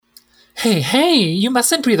Hey, you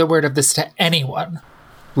mustn't breathe a word of this to anyone.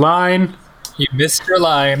 Line. You missed your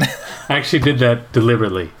line. I actually did that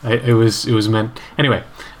deliberately. It was meant... Anyway,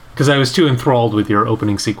 because I was too enthralled with your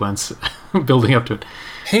opening sequence, building up to it.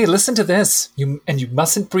 Hey, listen to this. You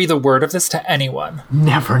mustn't breathe a word of this to anyone.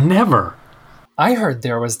 Never. I heard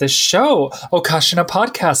there was this show, Okashina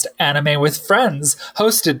Podcast, Anime with Friends,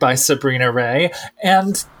 hosted by Sabrina Ray,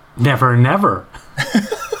 and... Never.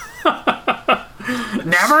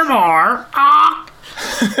 Nevermore.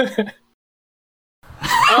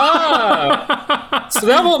 So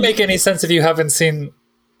that won't make any sense if you haven't seen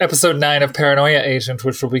episode 9 of Paranoia Agent,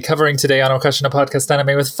 which we'll be covering today on Okashina Podcast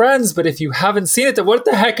Anime with Friends. But if you haven't seen it, then what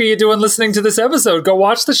the heck are you doing listening to this episode? Go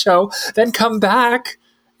watch the show, then come back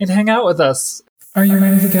and hang out with us. Are you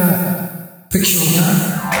ready to get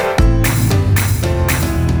peculiar?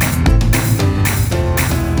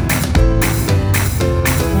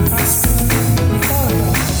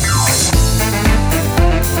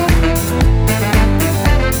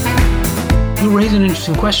 You raise an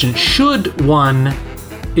interesting question.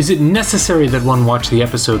 Is it necessary that one watch the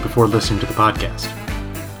episode before listening to the podcast?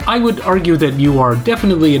 I would argue that you are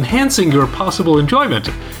definitely enhancing your possible enjoyment.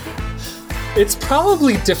 It's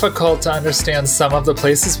probably difficult to understand some of the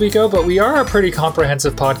places we go, but we are a pretty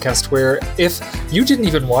comprehensive podcast where if you didn't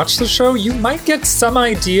even watch the show, you might get some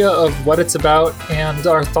idea of what it's about and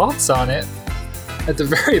our thoughts on it, at the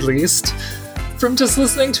very least, from just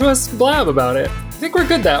listening to us blab about it. I think we're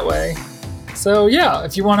good that way. So yeah,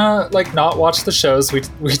 if you want to not watch the shows we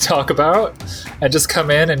talk about and just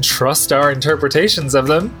come in and trust our interpretations of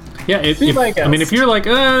them. Yeah, if you're like,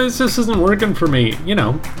 this isn't working for me,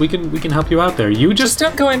 we can help you out there. You just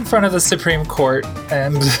don't go in front of the Supreme Court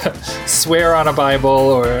and swear on a Bible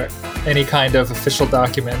or any kind of official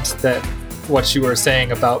document that what you were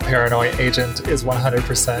saying about Paranoia Agent is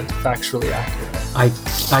 100% factually accurate.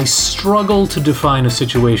 I struggle to define a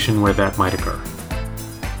situation where that might occur.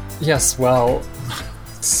 Yes, well,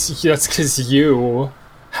 that's because you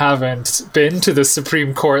haven't been to the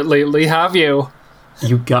Supreme Court lately, have you?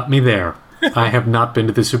 You got me there. I have not been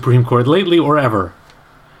to the Supreme Court lately or ever.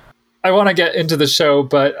 I want to get into the show,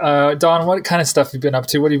 but Don, what kind of stuff have you been up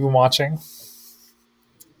to? What have you been watching?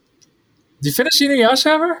 Did you finish Inuyasha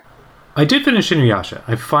ever? I did finish Inuyasha.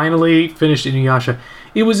 I finally finished Inuyasha.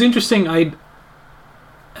 It was interesting.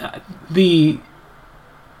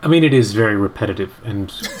 It is very repetitive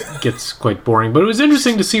and gets quite boring, but it was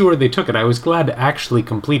interesting to see where they took it. I was glad to actually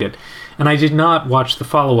complete it. And I did not watch the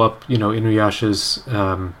follow-up, Inuyasha's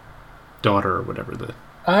daughter or whatever.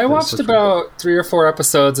 I watched about 3 or 4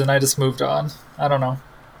 episodes and I just moved on. I don't know.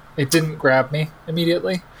 It didn't grab me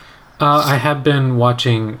immediately. I have been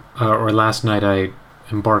watching, or last night I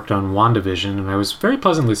embarked on WandaVision, and I was very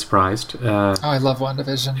pleasantly surprised. I love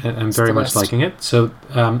WandaVision. I'm very much liking it. So,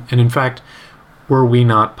 and in fact... Were we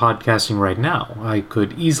not podcasting right now, I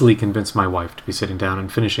could easily convince my wife to be sitting down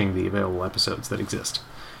and finishing the available episodes that exist.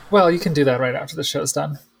 Well, you can do that right after the show's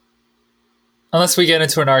done. Unless we get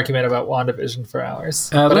into an argument about WandaVision for hours.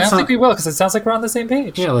 But I don't think we will, because it sounds like we're on the same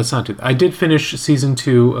page. Yeah, let's not do that. I did finish season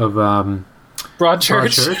 2 of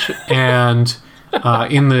Broadchurch. And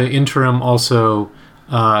in the interim, also,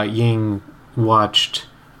 Ying watched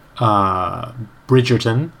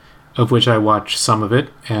Bridgerton, of which I watched some of it,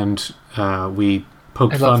 and we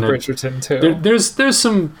poked fun at... I love Bridgerton, too. There's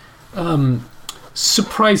some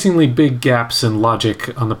surprisingly big gaps in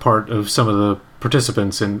logic on the part of some of the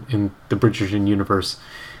participants in the Bridgerton universe.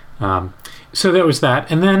 So there was that,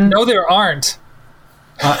 and then... No, there aren't.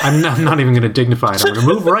 I'm not even going to dignify it. I'm going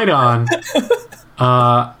to move right on.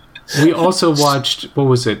 We also watched, what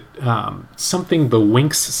was it? Something, the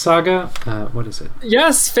Winx saga? What is it?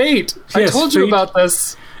 Yes, Fate. Yes, I told you about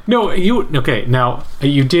this. No, now,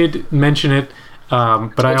 you did mention it,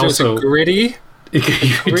 but I also... It's a gritty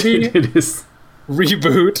it is...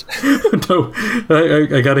 reboot. No,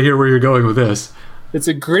 I got to hear where you're going with this. It's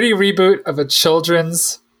a gritty reboot of a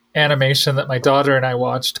children's animation that my daughter and I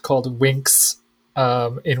watched called Winx,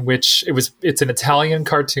 in which it's an Italian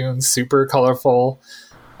cartoon, super colorful.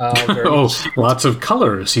 Lots of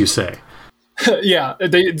colors, you say. Yeah,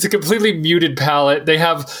 it's a completely muted palette. They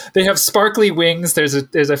have sparkly wings. There's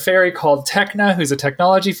a fairy called Tecna, who's a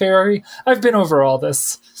technology fairy. I've been over all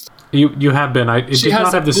this. You have been. It did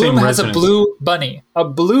not have the same resonance. Has a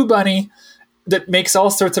blue bunny that makes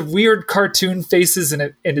all sorts of weird cartoon faces, and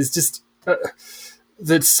it is just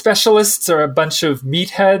the specialists are a bunch of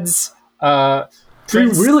meatheads. They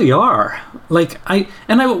really are. I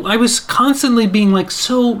was constantly being like,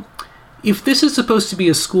 so if this is supposed to be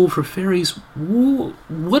a school for fairies,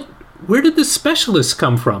 where did the specialists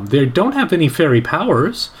come from? They don't have any fairy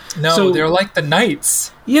powers. No, they're like the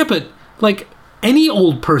knights. Yeah, but like, any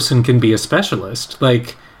old person can be a specialist.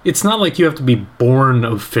 Like, it's not like you have to be born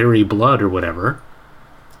of fairy blood or whatever.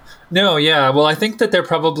 No, yeah. Well, I think that it's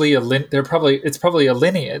probably a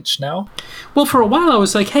lineage, no? Well, for a while I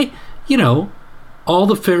was like, hey, all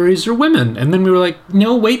the fairies are women. And then we were like,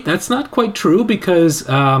 no, wait, that's not quite true because,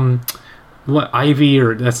 Ivy,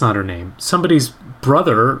 or that's not her name, somebody's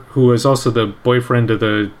brother, who was also the boyfriend of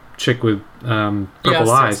the chick with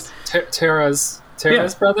purple eyes. Tara's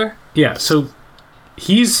brother? Yeah, so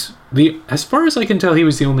he's as far as I can tell, he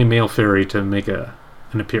was the only male fairy to make an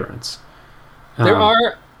appearance. There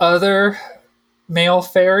are other male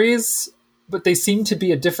fairies, but they seem to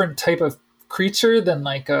be a different type of creature than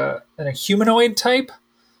like a humanoid type.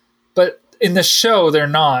 But in the show, they're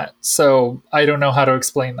not. So I don't know how to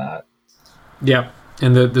explain that. Yeah,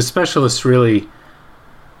 and the specialists really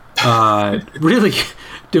really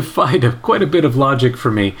defied quite a bit of logic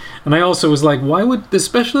for me. And I also was like, why would the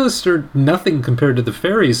specialists are nothing compared to the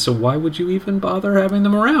fairies, so why would you even bother having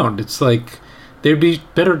them around? It's like they'd be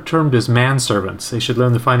better termed as manservants. They should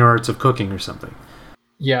learn the finer arts of cooking or something.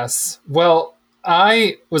 Yes. Well,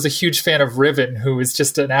 I was a huge fan of Riven, who was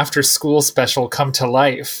just an after-school special come to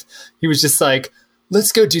life. He was just like,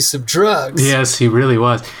 let's go do some drugs. Yes, he really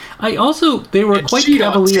was. They were quite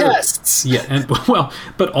cavalier. Tests. Yeah,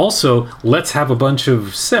 but also, let's have a bunch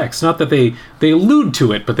of sex. Not that they allude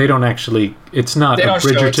to it, but they don't actually. It's not they a don't show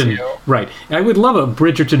it to Bridgerton. you. Right. I would love a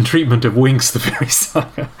Bridgerton treatment of Winx, the fairy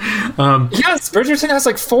saga. Yes, Bridgerton has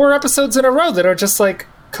like 4 episodes in a row that are just like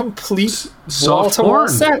complete wall-to-wall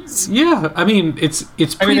sex. Yeah, I mean, it's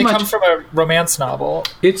pretty they much come from a romance novel.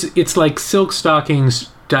 It's like Silk Stockings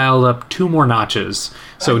dialed up 2 more notches.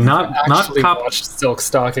 So not watched Silk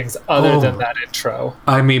Stockings other than that intro.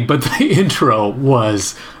 I mean, but the intro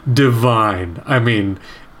was divine. I mean,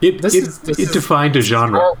 it defined a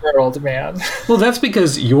genre. Our world, man. Well, that's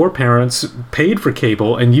because your parents paid for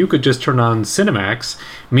cable and you could just turn on Cinemax.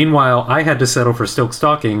 Meanwhile, I had to settle for Silk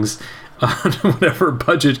Stockings on whatever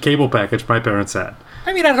budget cable package my parents had.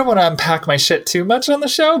 I mean, I don't want to unpack my shit too much on the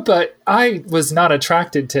show, but I was not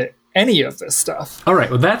attracted to any of this stuff. All right,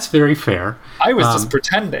 well, that's very fair. I was just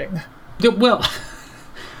pretending. Well,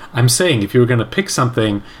 I'm saying if you were going to pick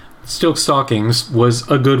something, Silk Stockings was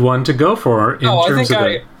a good one to go for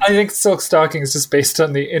I think Silk Stockings, just based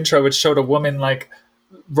on the intro, which showed a woman like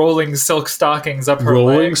rolling silk stockings up her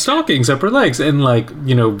legs, and like,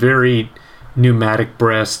 very pneumatic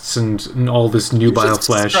breasts and all this nubile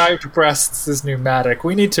flesh. Described breasts as pneumatic.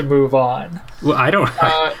 We need to move on. Well, I don't.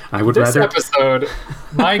 I would this rather. This episode,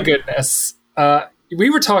 my goodness. We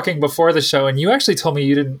were talking before the show, and you actually told me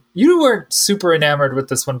you weren't super enamored with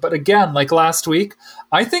this one. But again, like last week,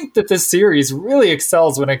 I think that this series really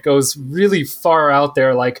excels when it goes really far out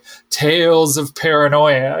there, like tales of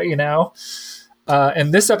paranoia,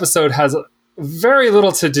 And this episode has very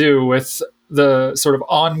little to do with the sort of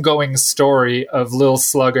ongoing story of Lil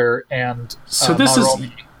Slugger and so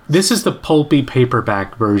Maromi. This is the pulpy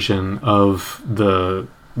paperback version of the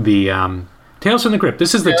Tales from the Crypt.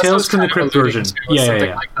 This is the Tales from the Crypt version.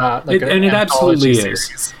 Yeah. Like that, and it absolutely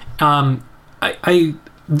is.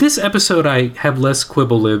 This episode I have less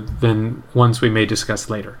quibble with than ones we may discuss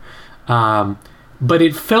later. But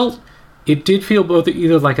it did feel both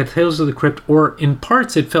either like a Tales of the Crypt, or in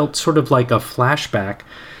parts it felt sort of like a flashback.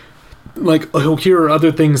 Like, oh, here are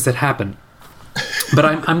other things that happen. But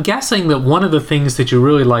I'm guessing that one of the things that you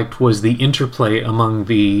really liked was the interplay among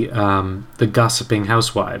the gossiping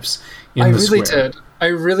housewives in the square. I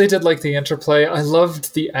really did like the interplay. I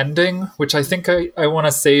loved the ending, which I think I want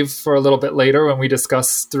to save for a little bit later when we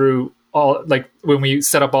discuss through all, like when we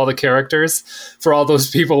set up all the characters for all those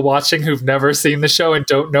people watching who've never seen the show and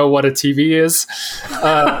don't know what a TV is.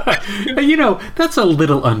 That's a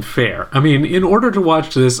little unfair. I mean, in order to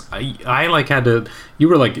watch this, I had to. You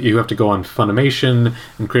were like, you have to go on Funimation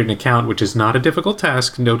and create an account, which is not a difficult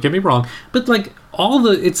task. Don't get me wrong, but like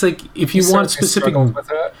it's like if you want specific.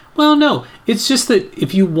 Well, no, it's just that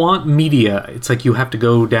if you want media, it's like you have to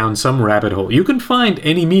go down some rabbit hole. You can find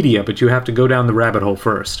any media, but you have to go down the rabbit hole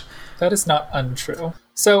first. That is not untrue.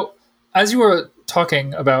 So, as you were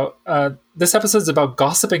talking about, this episode is about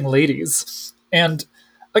gossiping ladies. And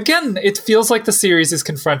again, it feels like the series is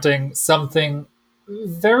confronting something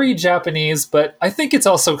very Japanese, but I think it's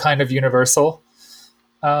also kind of universal.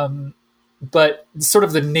 But sort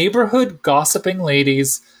of the neighborhood gossiping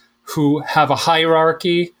ladies who have a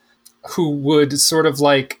hierarchy, who would sort of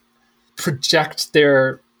like project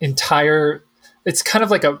their entire... It's kind of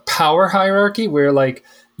like a power hierarchy where like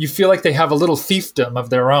you feel like they have a little fiefdom of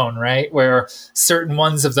their own, right? Where certain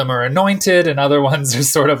ones of them are anointed and other ones are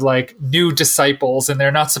sort of like new disciples, and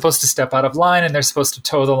they're not supposed to step out of line, and they're supposed to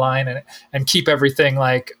toe the line and keep everything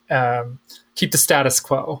like, keep the status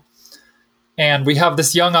quo. And we have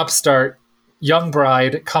this young upstart, young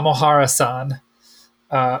bride, Kamohara-san,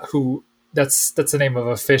 who that's the name of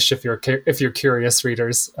a fish if you're curious,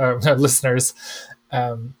 readers, listeners.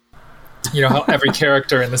 You know how every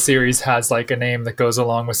character in the series has like a name that goes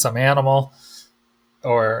along with some animal,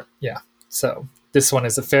 so this one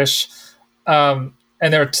is a fish, and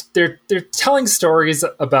they're telling stories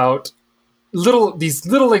about these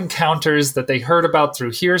little encounters that they heard about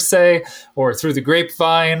through hearsay or through the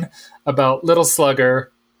grapevine about Little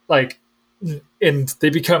Slugger, and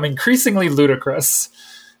they become increasingly ludicrous.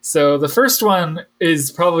 So the first one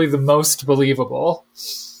is probably the most believable,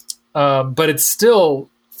 but it's still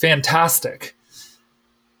fantastic.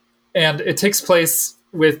 And it takes place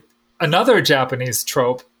with another Japanese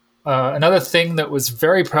trope, another thing that was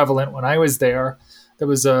very prevalent when I was there. There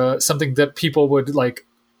was something that people would like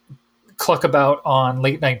cluck about on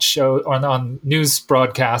late night show on news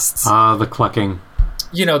broadcasts. The clucking.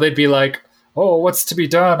 You know, they'd be like, oh, what's to be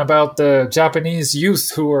done about the Japanese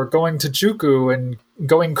youth who are going to Juku and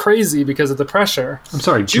going crazy because of the pressure? I'm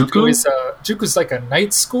sorry, Juku? Juku's like a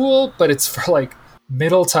night school, but it's for like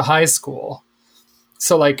middle to high school.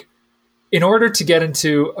 So like, in order to get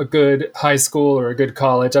into a good high school or a good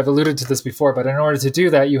college, I've alluded to this before, but in order to do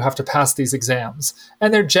that, you have to pass these exams.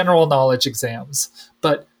 And they're general knowledge exams.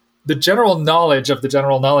 But the general knowledge of the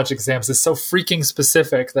general knowledge exams is so freaking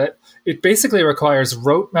specific that it basically requires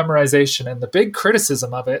rote memorization. And the big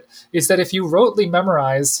criticism of it is that if you rotely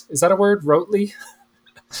memorize, is that a word, rotely?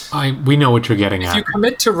 We know what you're getting at. If you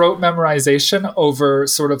commit to rote memorization over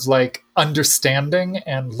sort of like understanding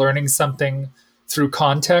and learning something through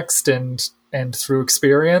context and through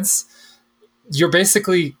experience, you're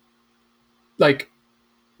basically like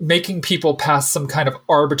making people pass some kind of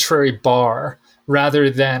arbitrary bar rather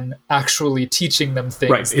than actually teaching them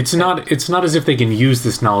things. Right. It's not as if they can use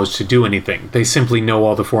this knowledge to do anything. They simply know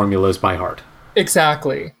all the formulas by heart.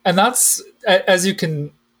 Exactly. And that's, as you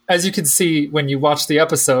can see when you watch the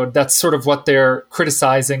episode, that's sort of what they're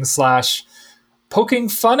criticizing / poking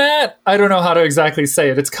fun at. I don't know how to exactly say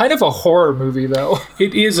it. It's kind of a horror movie, though.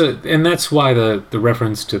 It is and that's why the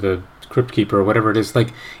reference to the Crypt Keeper or whatever it is,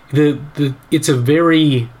 like it's a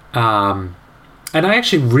very, and I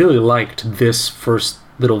actually really liked this first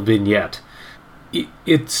little vignette.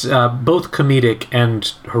 It's both comedic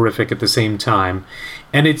and horrific at the same time,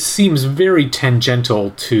 and it seems very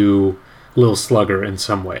tangential to Little Slugger in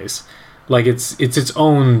some ways. Like it's its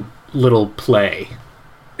own little play.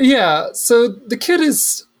 Yeah, so the kid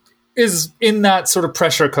is in that sort of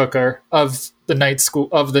pressure cooker of the night school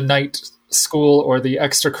or the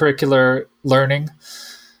extracurricular learning.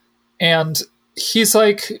 And he's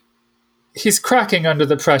cracking under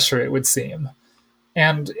the pressure, it would seem.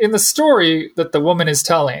 And in the story that the woman is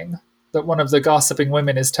telling, that one of the gossiping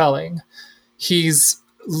women is telling, he's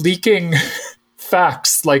leaking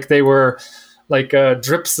facts like they were like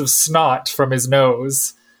drips of snot from his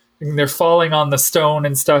nose. And they're falling on the stone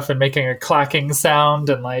and stuff and making a clacking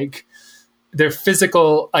sound, and like they're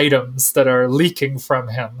physical items that are leaking from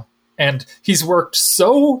him. And he's worked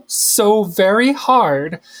so very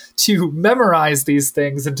hard to memorize these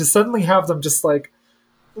things, and to suddenly have them just like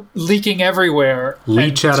leaking everywhere.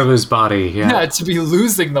 Leach out of his body, Yeah, to be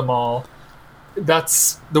losing them all.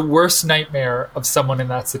 That's the worst nightmare of someone in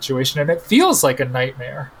that situation, and it feels like a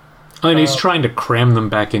nightmare. And he's trying to cram them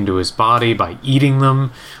back into his body by eating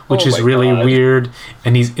them, which is really weird.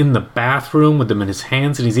 And he's in the bathroom with them in his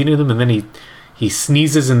hands, and he's eating them, and then he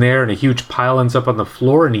sneezes in there, and a huge pile ends up on the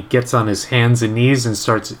floor, and he gets on his hands and knees and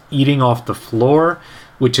starts eating off the floor,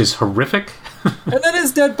 which is horrific. And then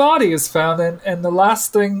his dead body is found, and the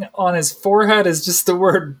last thing on his forehead is just the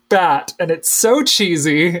word bat, and it's so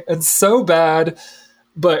cheesy and so bad,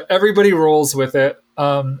 but everybody rolls with it.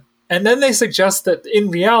 And then they suggest that in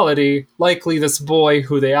reality, likely this boy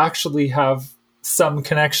who they actually have some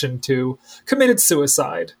connection to committed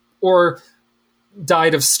suicide or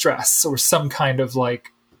died of stress or some kind of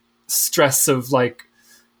like stress of like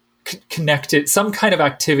connected, some kind of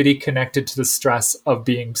activity connected to the stress of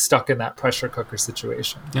being stuck in that pressure cooker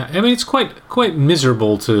situation. Yeah, I mean, it's quite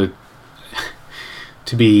miserable to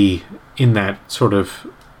be in that sort of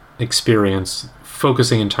experience,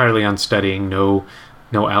 focusing entirely on studying, no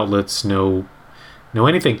outlets, no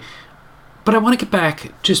anything. But I want to get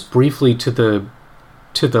back just briefly to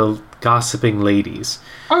to the gossiping ladies.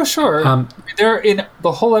 Oh, sure. They're in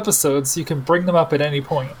the whole episode, so you can bring them up at any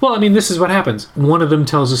point. Well, I mean, this is what happens. One of them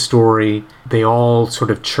tells a story, they all sort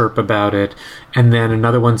of chirp about it, and then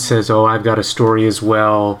another one says, oh, I've got a story as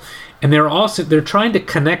well. And they're trying to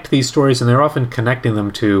connect these stories, and they're often connecting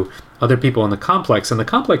them to other people in the complex. And the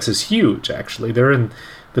complex is huge, actually. They're in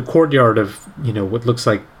the courtyard of, what looks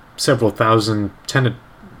like several thousand tenant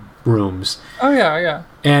rooms. Oh, yeah.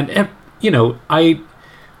 And,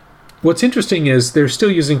 what's interesting is they're still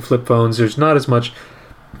using flip phones. There's not as much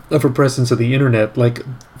of a presence of the internet. Like,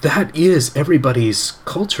 that is everybody's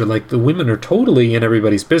culture. Like, the women are totally in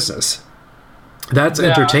everybody's business. That's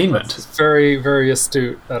entertainment. That's very, very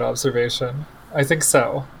astute, that observation. I think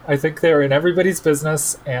so. I think they're in everybody's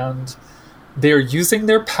business, and they're using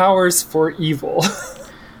their powers for evil.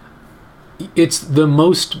 It's the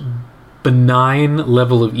most benign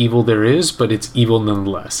level of evil there is, but it's evil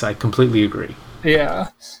nonetheless. I completely agree. Yeah.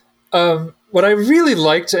 What I really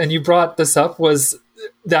liked, and you brought this up, was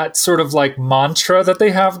that sort of like mantra that they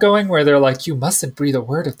have going, where they're like, you mustn't breathe a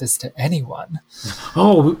word of this to anyone.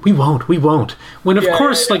 Oh, we won't. When of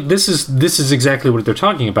course, like this is exactly what they're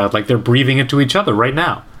talking about. Like they're breathing it to each other right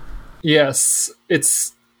now. Yes,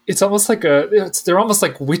 it's almost like they're almost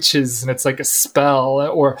like witches, and it's like a spell,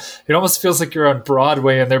 or it almost feels like you're on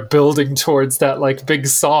Broadway and they're building towards that like big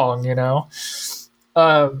song,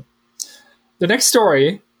 The next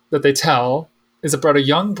story that they tell is about a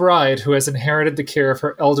young bride who has inherited the care of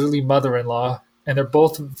her elderly mother-in-law, and they're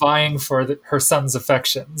both vying for her son's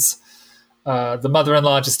affections. The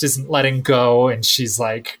mother-in-law just isn't letting go, and she's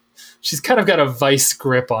kind of got a vice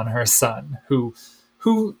grip on her son, who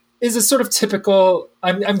is a sort of typical,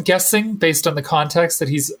 I'm guessing based on the context, that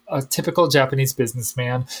he's a typical Japanese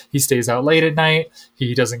businessman. He stays out late at night,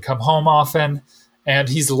 he doesn't come home often, and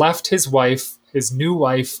he's left his new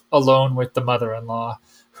wife, alone with the mother-in-law,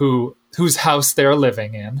 whose house they're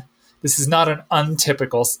living in. This is not an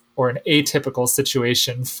untypical or an atypical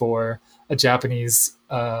situation for a Japanese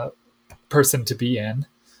person to be in,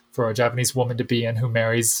 for a Japanese woman to be in who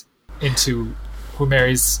marries a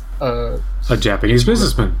Japanese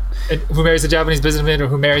businessman. Who marries a Japanese businessman, or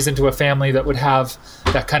who marries into a family that would have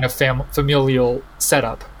that kind of familial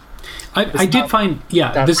setup. I did find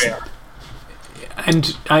this rare.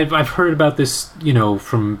 And I've heard about this,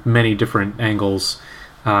 from many different angles.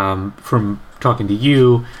 From talking to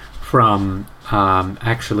you, from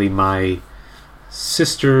actually my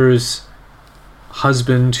sister's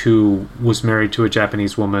husband, who was married to a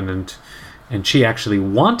Japanese woman, and she actually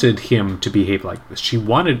wanted him to behave like this. She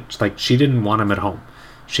didn't want him at home.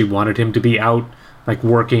 She wanted him to be out, like,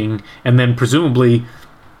 working, and then presumably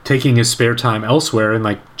taking his spare time elsewhere, and,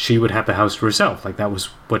 like, she would have the house to herself. Like, that was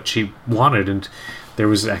what she wanted, and there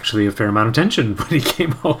was actually a fair amount of tension when he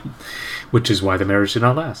came home, which is why the marriage did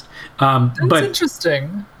not last. That's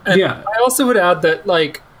interesting. And I also would add that,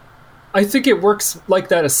 like, I think it works like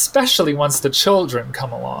that, especially once the children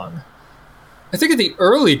come along. I think in the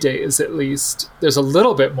early days, at least, there's a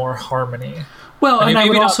little bit more harmony. Well, I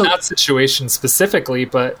would also, not that situation specifically,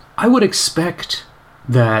 but I would expect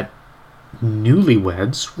that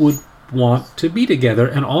newlyweds would want to be together,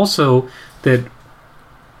 and also that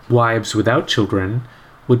wives without children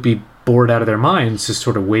would be bored out of their minds just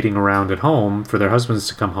sort of waiting around at home for their husbands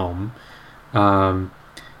to come home.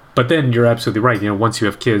 But then you're absolutely right. Once you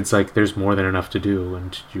have kids, like, there's more than enough to do,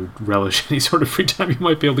 and you relish any sort of free time you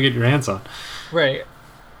might be able to get your hands on. Right.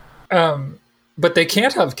 But they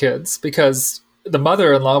can't have kids because the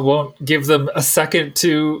mother-in-law won't give them a second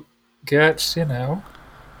to get,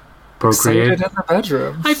 procreate in the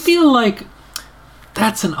bedroom. I feel like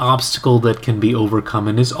that's an obstacle that can be overcome,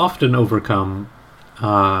 and is often overcome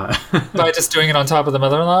by just doing it on top of the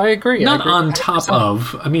mother-in-law. I agree. Not on top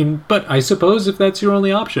of. But I suppose if that's your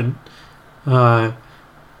only option. Don't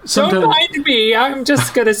mind me. I'm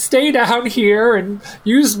just going to stay down here and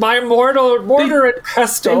use my mortar and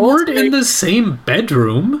pestle. They weren't in the same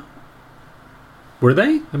bedroom. Were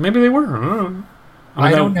they? Maybe they were.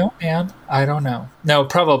 I don't know, man. I don't know. No,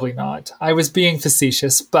 probably not. I was being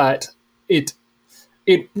facetious, but it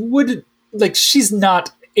would, like, she's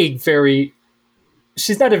not a very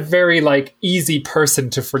like easy person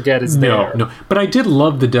to forget is there. No. But I did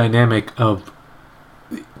love the dynamic of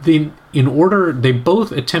they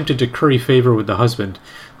both attempted to curry favor with the husband,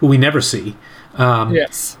 who we never see.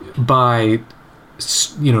 Yes. By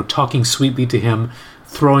talking sweetly to him,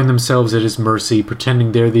 throwing themselves at his mercy,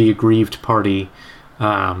 pretending they're the aggrieved party.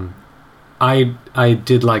 I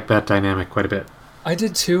did like that dynamic quite a bit. I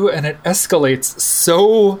did too, and it escalates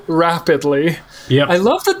so rapidly. Yeah, I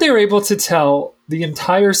love that they're able to tell the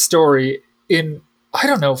entire story in,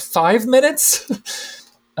 5 minutes.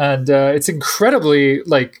 And it's incredibly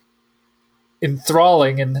like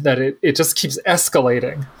enthralling in that it just keeps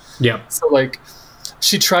escalating. Yeah. So like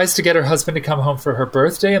she tries to get her husband to come home for her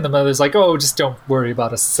birthday, and the mother's like, "Oh, just don't worry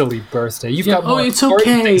about a silly birthday. You've got more it's important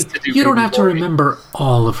okay. things to do, You don't baby have to boy." remember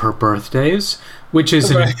all of her birthdays, which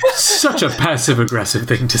is Right. such a passive aggressive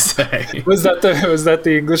thing to say. Was that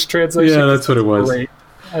the English translation? Yeah, that's what it was. Great.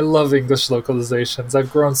 I love English localizations.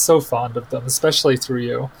 I've grown so fond of them, especially through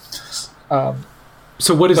you.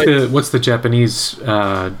 So what's the Japanese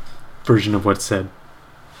version of what's said?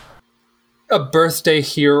 A birthday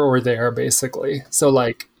here or there, basically. So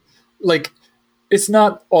like it's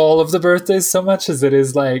not all of the birthdays so much as it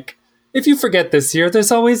is like, if you forget this year,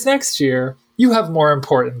 there's always next year. You have more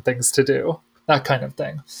important things to do. That kind of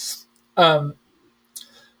thing.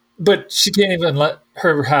 But she can't even let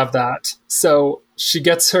her have that. So she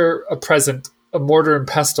gets her a present, a mortar and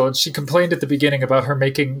pestle, and she complained at the beginning about her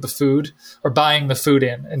making the food or buying the food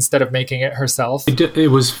in instead of making it herself.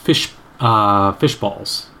 It was fish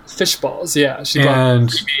balls. Fish balls, yeah. She And-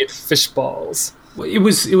 bought pre-made fish balls. It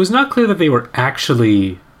was not clear that they were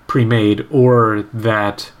actually pre-made or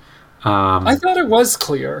that I thought it was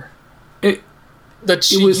clear that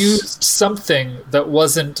she was- used something that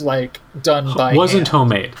wasn't like done by wasn't hand.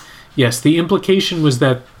 homemade. Yes, the implication was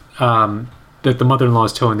that that the mother-in-law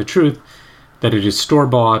is telling the truth, that it is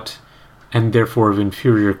store-bought and therefore of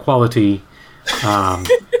inferior quality,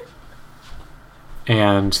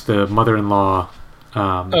 and the mother-in-law.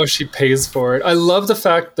 Oh, she pays for it. I love the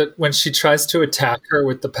fact that when she tries to attack her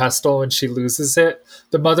with the pestle and she loses it,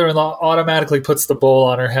 the mother-in-law automatically puts the bowl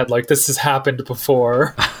on her head like this has happened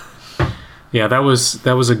before. Yeah, that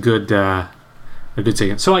was a good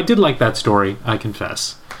thing. So I did like that story, I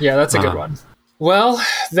confess. Yeah, that's a good one. Well,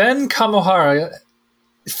 then Kamohara,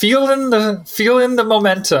 feeling the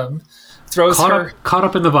momentum, throws Caught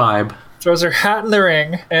up in the vibe. throws her hat in the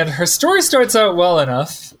ring, and her story starts out well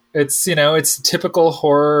enough. It's it's a typical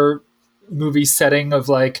horror movie setting of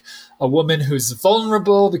like a woman who's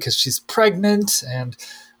vulnerable because she's pregnant, and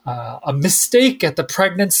a mistake at the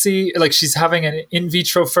pregnancy, like she's having an in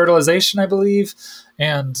vitro fertilization, I believe,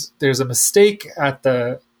 and there's a mistake at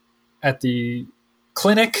the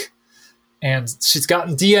clinic, and she's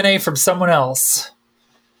gotten DNA from someone else.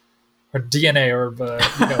 Or DNA, or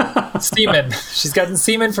semen. She's gotten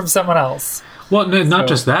semen from someone else. Well, no, not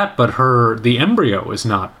just that, but the embryo is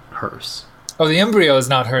not hers. Oh, the embryo is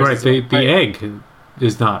not hers. Right, as well. the egg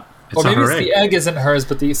is not. It's Or not maybe her it's egg. the egg isn't hers,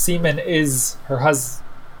 but the semen is her husband.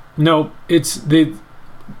 No, it's they've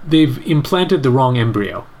implanted the wrong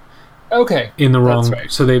embryo Okay. in the wrong. That's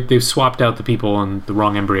right. So they've swapped out the people and the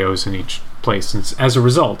wrong embryos in each place, and as a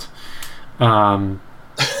result, Go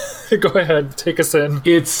ahead, take us in.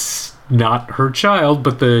 it's not her child,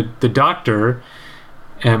 but the doctor,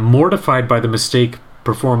 mortified by the mistake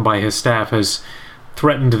performed by his staff, has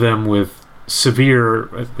threatened them with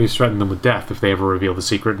he's threatened them with death if they ever reveal the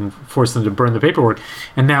secret, and forced them to burn the paperwork.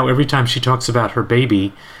 And now every time she talks about her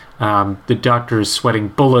baby, the doctor is sweating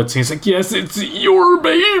bullets. He's like, "Yes, it's your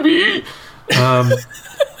baby.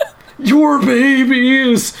 Your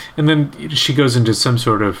baby is." And then she goes into some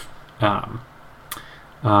sort of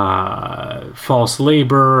false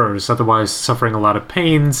labor, or is otherwise suffering a lot of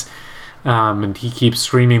pains, and he keeps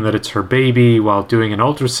screaming that it's her baby while doing an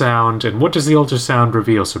ultrasound. And what does the ultrasound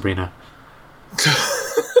reveal, Sabrina?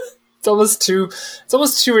 It's almost too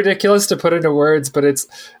ridiculous to put into words, but it's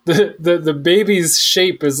the baby's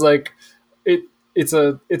shape is like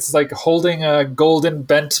it's like holding a golden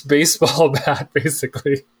bent baseball bat,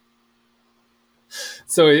 basically.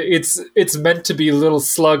 So it's meant to be little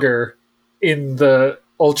Slugger in the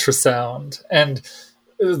ultrasound, and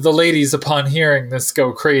the ladies, upon hearing this,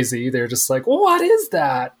 go crazy. They're just like, "What is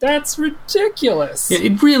that? That's ridiculous." Yeah,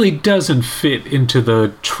 it really doesn't fit into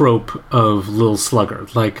the trope of Lil Slugger.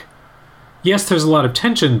 Like, yes, there's a lot of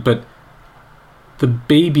tension, but the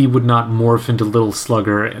baby would not morph into Little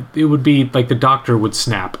Slugger. It would be like the doctor would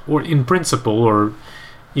snap, or in principle, or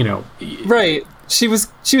Right. She was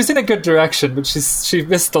in a good direction, but she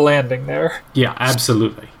missed the landing there. yeah,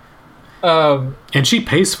 absolutely. And she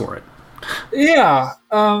pays for it. Yeah.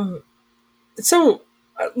 So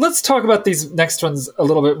let's talk about these next ones a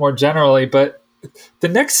little bit more generally. But the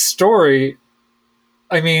next story,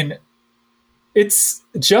 I mean, it's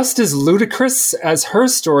just as ludicrous as her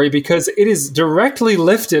story because it is directly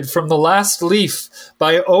lifted from The Last Leaf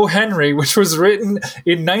by O. Henry, which was written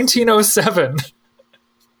in 1907.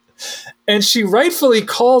 And she rightfully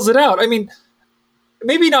calls it out. I mean,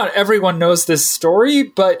 maybe not everyone knows this story,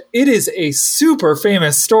 but it is a super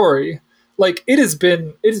famous story. Like,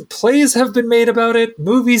 plays have been made about it,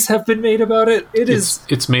 movies have been made about it.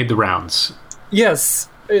 It's made the rounds. Yes.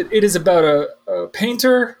 it is about a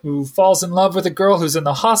painter who falls in love with a girl who's in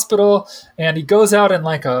the hospital, and he goes out in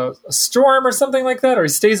like a storm or something like that, or he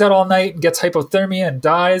stays out all night and gets hypothermia and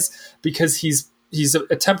dies because he's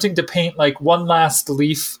attempting to paint like one last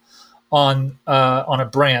leaf on a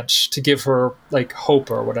branch to give her like hope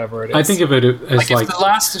or whatever it is. I think of it as like the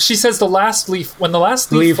last. She says the last leaf, when the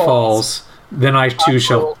last leaf falls, then I too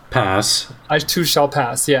shall pass. I too shall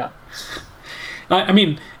pass. Yeah. I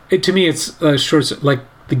mean, to me, it's short, like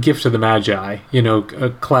The Gift of the Magi. A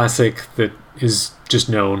classic that is just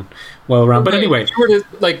known well around. But anyway, if you were to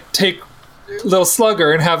like take Little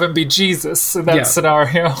Slugger and have him be Jesus in that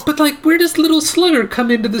scenario. But like, where does Little Slugger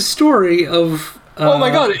come into the story of? Oh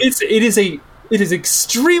my God! It is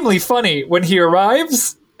extremely funny when he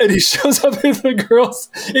arrives and he shows up with the girls.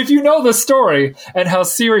 If you know the story and how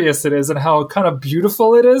serious it is and how kind of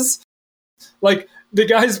beautiful it is, like. The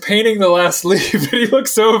guy's painting the last leaf, and he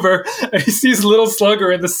looks over, and he sees Little Slugger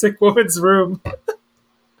in the sick woman's room.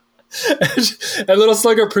 and Little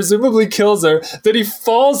Slugger presumably kills her. Then he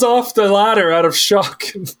falls off the ladder out of shock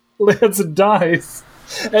and lands and dies.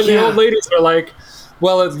 And the old ladies are like,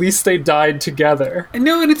 well, at least they died together.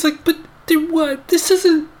 No, and it's like, but what? This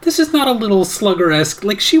is not a Little Slugger-esque.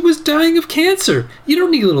 Like, she was dying of cancer. You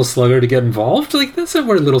don't need Little Slugger to get involved. Like, that's not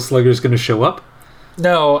where Little Slugger's going to show up.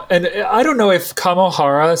 No, and I don't know if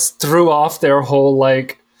Kamohara threw off their whole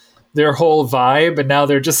vibe, and now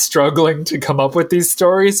they're just struggling to come up with these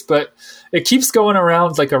stories, but it keeps going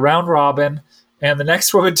around like a round robin, and the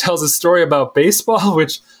next woman tells a story about baseball,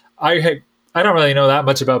 which I don't really know that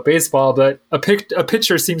much about baseball, but a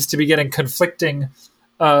pitcher seems to be getting conflicting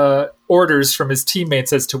orders from his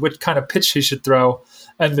teammates as to which kind of pitch he should throw,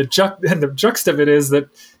 and the juxt of it is that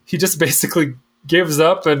he just basically gives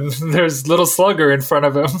up and there's Little Slugger in front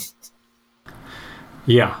of him.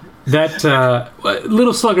 Yeah. That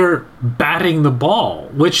Little Slugger batting the ball,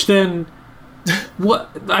 which then what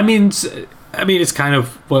I mean it's kind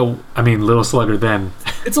of Little Slugger then.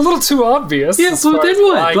 It's a little too obvious. Yeah, so then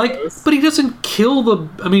what? Like goes. But he doesn't kill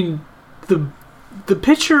the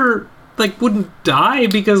pitcher like wouldn't die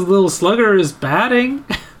because Little Slugger is batting.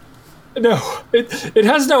 No. It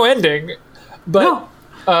has no ending. But no.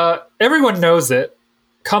 Everyone knows it.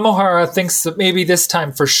 Kamohara thinks that maybe this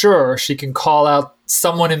time for sure she can call out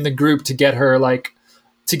someone in the group to get her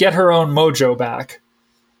own mojo back.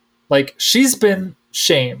 Like, she's been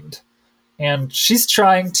shamed and she's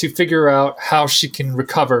trying to figure out how she can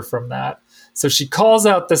recover from that. So she calls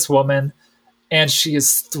out this woman and she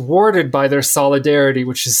is thwarted by their solidarity,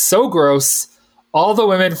 which is so gross. All the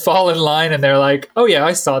women fall in line and they're like, oh yeah,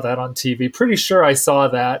 I saw that on TV. Pretty sure I saw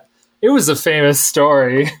that. It was a famous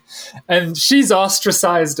story. And she's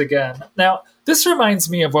ostracized again. Now, this reminds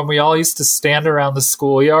me of when we all used to stand around the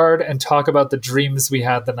schoolyard and talk about the dreams we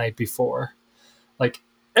had the night before. Like,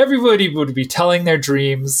 everybody would be telling their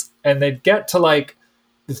dreams, and they'd get to, like,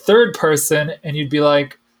 the third person, and you'd be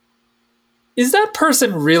like, is that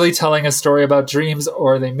person really telling a story about dreams,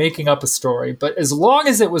 or are they making up a story? But as long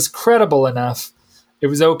as it was credible enough, it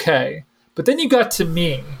was okay. But then you got to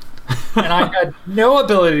me, and I had no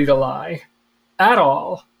ability to lie at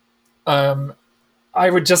all. I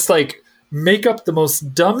would just like make up the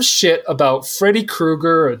most dumb shit about Freddy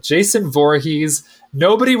Krueger or Jason Voorhees.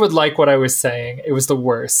 Nobody would like what I was saying. It was the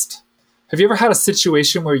worst. Have you ever had a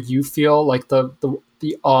situation where you feel like the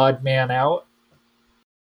odd man out?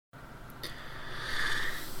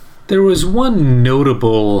 There was one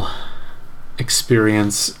notable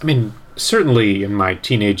experience. I mean, certainly in my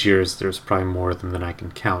teenage years, there's probably more of them than I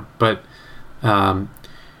can count. But I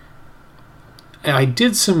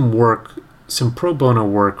did some pro bono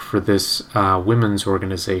work for this women's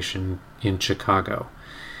organization in Chicago.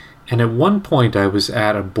 And at one point, I was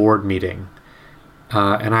at a board meeting,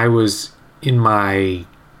 and I was in my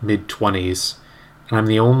mid-20s, and I'm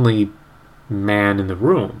the only man in the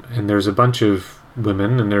room. And there's a bunch of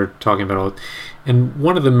women, and they're talking about all... And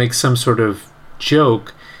one of them makes some sort of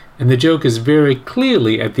joke, and the joke is very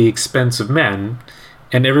clearly at the expense of men,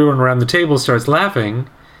 and everyone around the table starts laughing,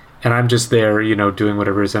 and I'm just there, doing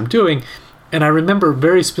whatever it is I'm doing. And I remember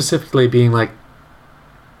very specifically being like,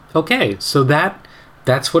 okay, so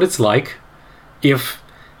that's what it's like if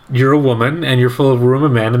you're a woman and you're full of a room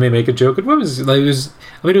of men and they make a joke at women. It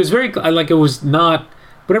was very, like, it was not,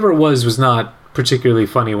 whatever it was not particularly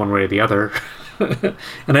funny one way or the other.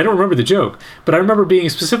 And I don't remember the joke, but I remember being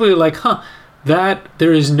specifically like, that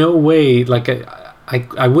there is no way, like,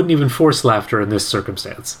 I wouldn't even force laughter in this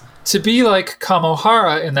circumstance. To be like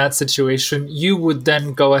Kamohara in that situation, you would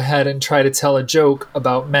then go ahead and try to tell a joke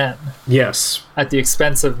about men. Yes. At the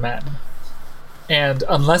expense of men. And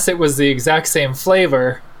unless it was the exact same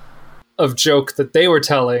flavor, of joke that they were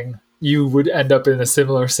telling, you would end up in a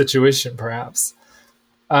similar situation, perhaps.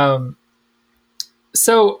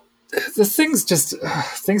 So the things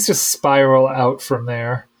just spiral out from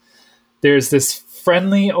there. There's this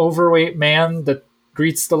friendly, overweight man that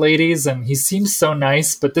greets the ladies, and he seems so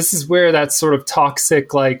nice, but this is where that sort of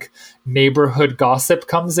toxic, like, neighborhood gossip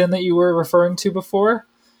comes in that you were referring to before.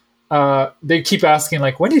 They keep asking,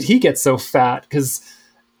 like, when did he get so fat? Because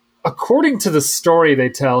according to the story they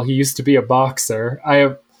tell, he used to be a boxer.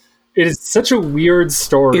 It is such a weird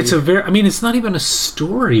story. It's not even a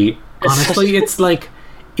story, honestly. It's like,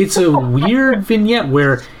 it's a weird vignette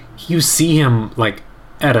where you see him, like,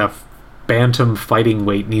 at a bantam fighting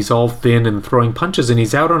weight, and he's all thin and throwing punches, and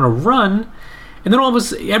he's out on a run, and then all of a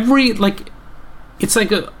sudden, it's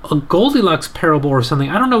like a Goldilocks parable or something.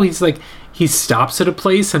 I don't know. He stops at a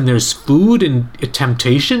place, and there's food and a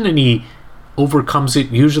temptation, and he overcomes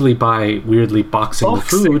it usually by weirdly boxing the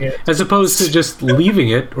food, as opposed to just leaving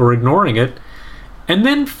it or ignoring it. And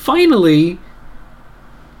then finally,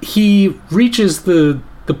 he reaches the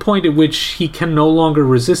point at which he can no longer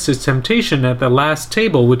resist his temptation at the last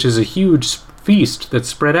table, which is a huge feast that's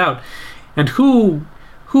spread out. And who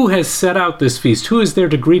has set out this feast? Who is there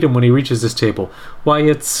to greet him when he reaches this table? Why,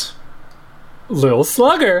 it's Lil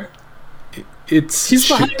Slugger. He's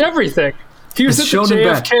behind everything. He was at the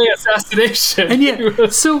JFK assassination. And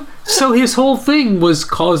yet, so his whole thing was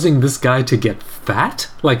causing this guy to get fat?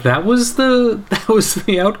 Like, that was the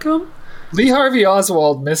outcome? Lee Harvey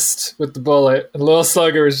Oswald missed with the bullet, and Lil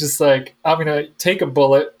Slugger was just like, I'm going to take a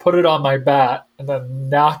bullet, put it on my bat, and then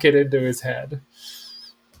knock it into his head.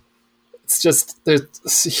 It's just,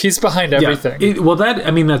 he's behind everything.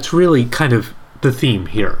 Yeah, that's really kind of the theme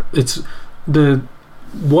here. It's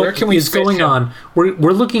what is going on.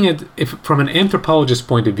 We're looking at, from an anthropologist's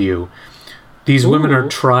point of view, these women are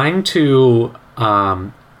trying to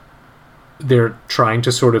they're trying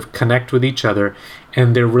to sort of connect with each other,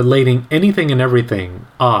 and they're relating anything and everything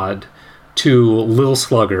odd to Lil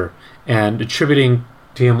Slugger and attributing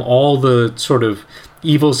to him all the sort of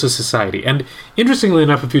evils of society. And interestingly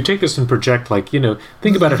enough, if you take this and project,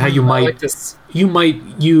 think about it, how you might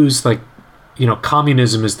use,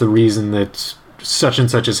 communism is the reason that such and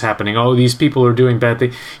such is happening. Oh, these people are doing bad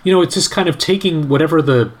things. It's just kind of taking whatever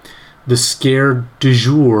the scare du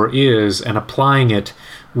jour is and applying it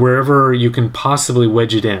wherever you can possibly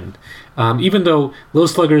wedge it in. Even though Lil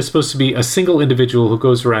Slugger is supposed to be a single individual who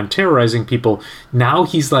goes around terrorizing people, now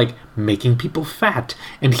he's making people fat,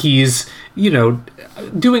 and he's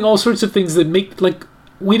doing all sorts of things that make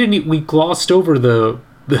we glossed over the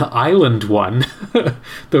island one,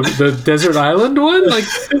 the desert island one.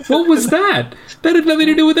 What was that? That had nothing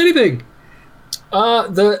to do with anything.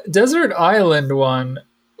 The desert island one.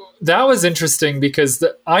 That was interesting because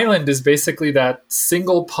the island is basically that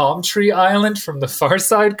single palm tree island from the Far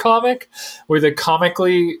Side comic, where the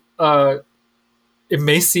comically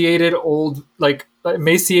emaciated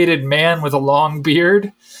man with a long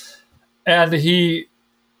beard, and he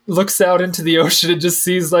looks out into the ocean and just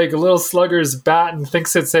sees a Lil Slugger's bat and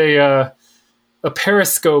thinks it's a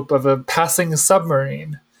periscope of a passing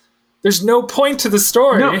submarine. There's no point to the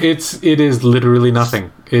story. No, it is literally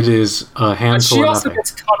nothing. It is a handful of nothing. She also gets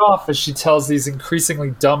cut off as she tells these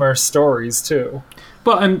increasingly dumber stories, too.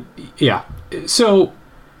 Well, and, yeah. So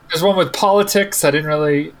there's one with politics. I didn't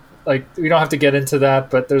really, we don't have to get into that,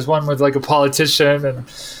 but there's one with, a politician,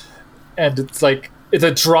 and it's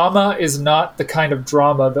the drama is not the kind of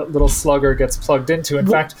drama that Lil Slugger gets plugged into. In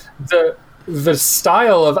fact, the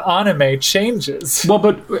style of anime changes. Well,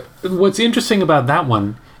 but what's interesting about that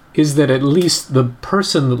one is that at least the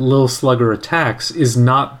person that Lil Slugger attacks is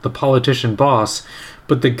not the politician boss,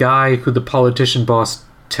 but the guy who the politician boss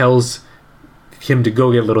tells him to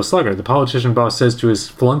go get Lil Slugger. The politician boss says to his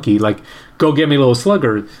flunky, go get me Lil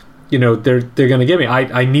Slugger. They're going to get me.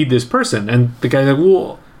 I need this person. And the guy's like,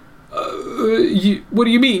 well, what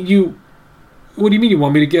do you mean? What do you mean you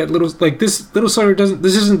want me to get this Lil Slugger doesn't,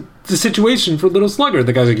 this isn't the situation for Lil Slugger.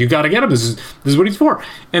 The guy's like, you gotta get him, this is what he's for.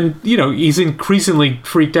 And he's increasingly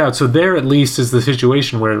freaked out. So there at least is the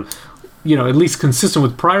situation where at least consistent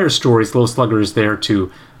with prior stories, Lil Slugger is there to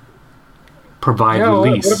provide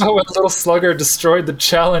release. What about when Lil Slugger destroyed the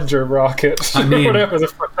Challenger rocket? I mean, whatever the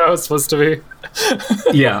fuck that was supposed to be.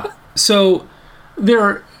 Yeah, so there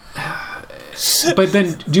are. But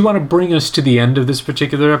then, do you want to bring us to the end of this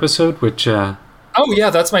particular episode, which... Oh, yeah,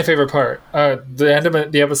 that's my favorite part. The end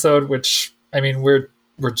of the episode, which, we're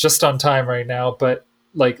just on time right now, but,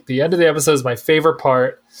 the end of the episode is my favorite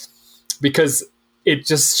part because it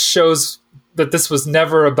just shows that this was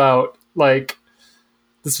never about,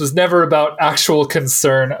 This was never about actual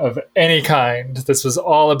concern of any kind. This was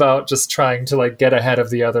all about just trying to like get ahead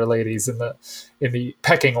of the other ladies in the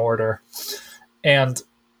pecking order. And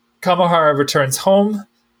Kamohara returns home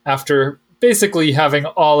after basically having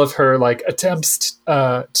all of her like attempts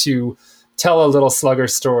to tell a little slugger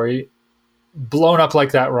story blown up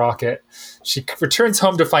like that rocket. She returns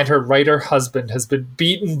home to find her writer husband has been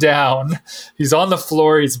beaten down. He's on the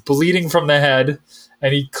floor, he's bleeding from the head,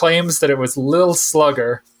 and he claims that it was Lil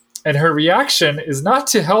Slugger. And her reaction is not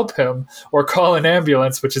to help him or call an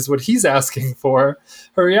ambulance, which is what he's asking for.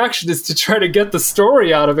 Her reaction is to try to get the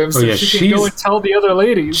story out of him so she can go and tell the other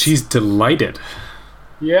ladies. She's delighted.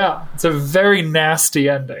 Yeah, it's a very nasty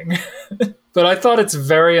ending. But I thought it's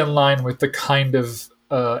very in line with the kind of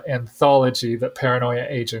anthology that Paranoia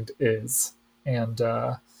Agent is. And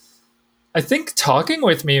I think talking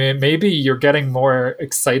with me, maybe you're getting more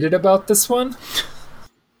excited about this one.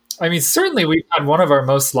 I mean, certainly we've had one of our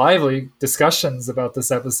most lively discussions about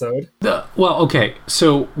this episode. Well, okay,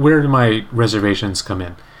 so where do my reservations come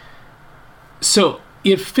in? So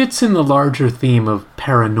it fits in the larger theme of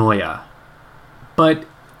paranoia, but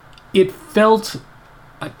it felt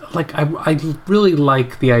like I really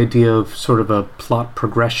like the idea of sort of a plot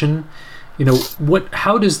progression. You know,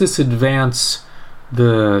 how does this advance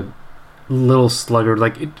the Little Slugger?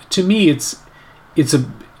 Like, to me, it's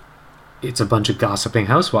a bunch of gossiping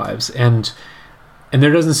housewives, and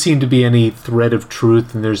there doesn't seem to be any thread of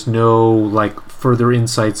truth, and there's no like further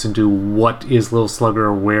insights into what is Little Slugger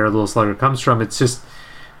or where Little Slugger comes from. It just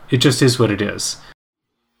is what it is.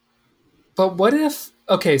 But what if,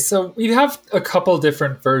 okay, so we have a couple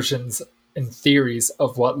different versions and theories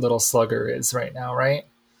of what Little Slugger is right now, right?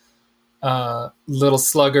 Little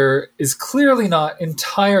Slugger is clearly not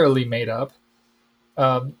entirely made up.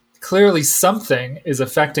 Clearly something is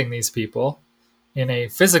affecting these people in a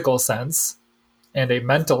physical sense and a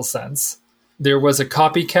mental sense. There was a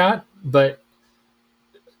copycat, but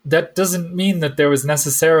that doesn't mean that there was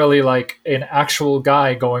necessarily like an actual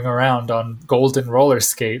guy going around on golden roller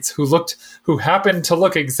skates who happened to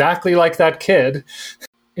look exactly like that kid.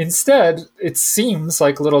 Instead, it seems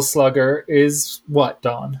like Little Slugger is what,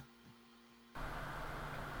 Don?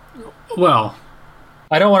 Well,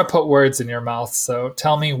 I don't want to put words in your mouth, so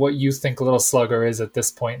tell me what you think Little Slugger is at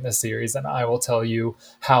this point in the series, and I will tell you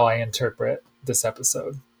how I interpret this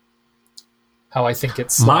episode. How I think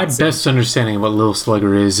it's... My best understanding of what Little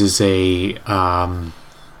Slugger is a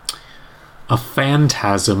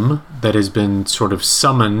phantasm that has been sort of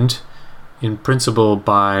summoned, in principle,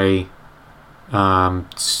 by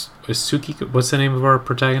Tsukiko. What's the name of our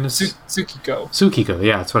protagonist? Tsukiko. Tsukiko,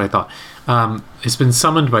 yeah, that's what I thought. It's been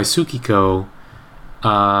summoned by Tsukiko,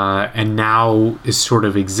 and now is sort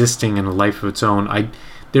of existing in a life of its own.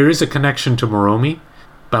 There is a connection to Moromi,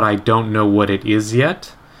 but I don't know what it is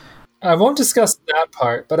yet. I won't discuss that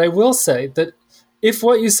part, but I will say that if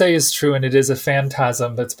what you say is true and it is a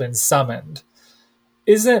phantasm that's been summoned,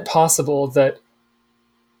 isn't it possible that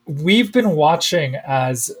we've been watching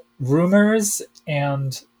as rumors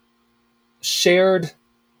and shared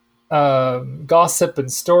gossip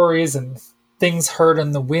and stories and things heard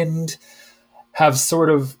in the wind have sort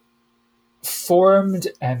of formed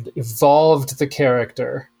and evolved the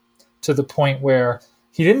character to the point where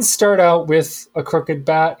he didn't start out with a crooked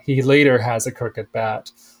bat, he later has a crooked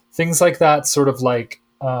bat. Things like that sort of like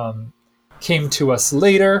came to us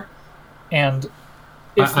later. And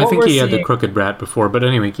I think he had the crooked bat before, but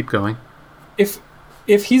anyway, keep going. If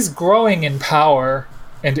he's growing in power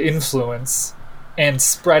and influence and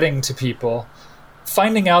spreading to people,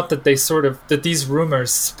 finding out that that these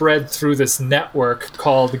rumors spread through this network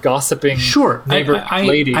called Gossiping Neighbor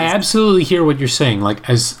Ladies. I absolutely hear what you're saying. Like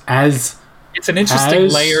as it's an interesting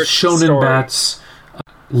layer. Shonen Bat's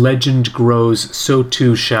legend grows, so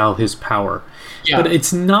too shall his power. Yeah. But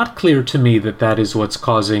it's not clear to me that is what's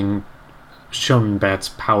causing Shonen Bat's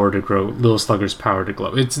power to grow, Little Slugger's power to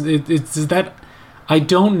glow. It's that I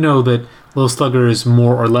don't know that Little Slugger is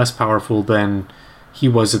more or less powerful than he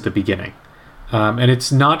was at the beginning. And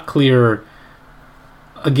it's not clear,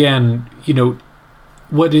 again, you know,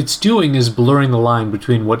 what it's doing is blurring the line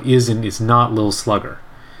between what is and is not Little Slugger.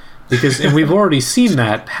 And we've already seen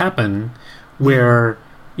that happen where,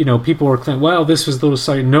 you know, people were claiming, well, this was Little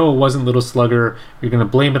Slugger. No, it wasn't Little Slugger. You're going to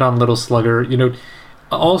blame it on Little Slugger. You know,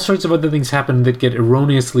 all sorts of other things happen that get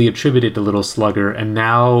erroneously attributed to Little Slugger, and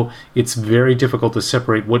now it's very difficult to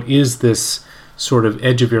separate what is this sort of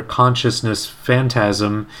edge of your consciousness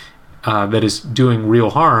phantasm that is doing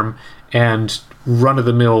real harm and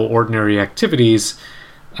run-of-the-mill ordinary activities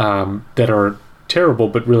that are terrible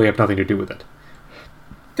but really have nothing to do with it.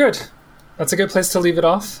 Good. that's a good place to leave it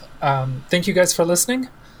off. Thank you guys for listening.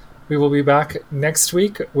 We will be back next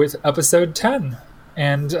week with episode 10.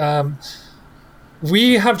 And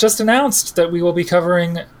we have just announced that we will be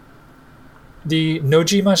covering the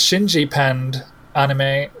Nojima Shinji penned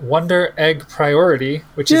anime Wonder Egg Priority,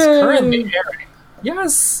 which is currently airing.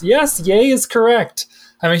 Yes, yay is correct.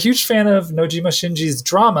 I'm a huge fan of Nojima Shinji's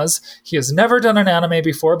dramas. He has never done an anime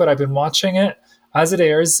before, but I've been watching it as it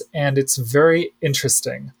airs, and it's very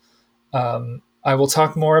interesting. I will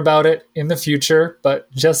talk more about it in the future,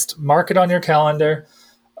 but just mark it on your calendar.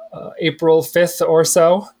 April 5th or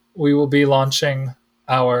so, we will be launching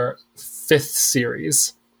our 5th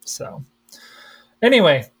series. So,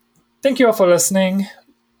 anyway, thank you all for listening.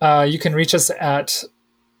 You can reach us at...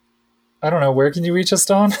 I don't know, where can you reach us,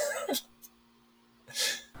 Don?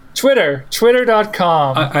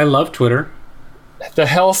 Twitter.com. I love Twitter. The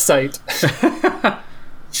hell site.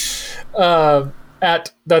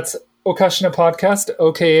 That's Okashina Podcast,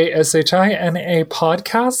 OKASHINA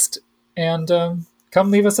Podcast. And come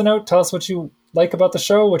leave us a note. Tell us what you like about the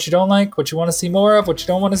show, what you don't like, what you want to see more of, what you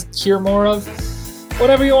don't want to hear more of.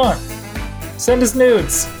 Whatever you want. Send us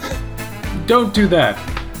nudes. Don't do that.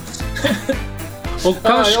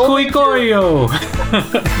 Okashikoikoyo.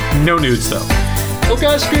 No nudes, though.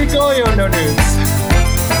 Okashikoikoyo, no nudes.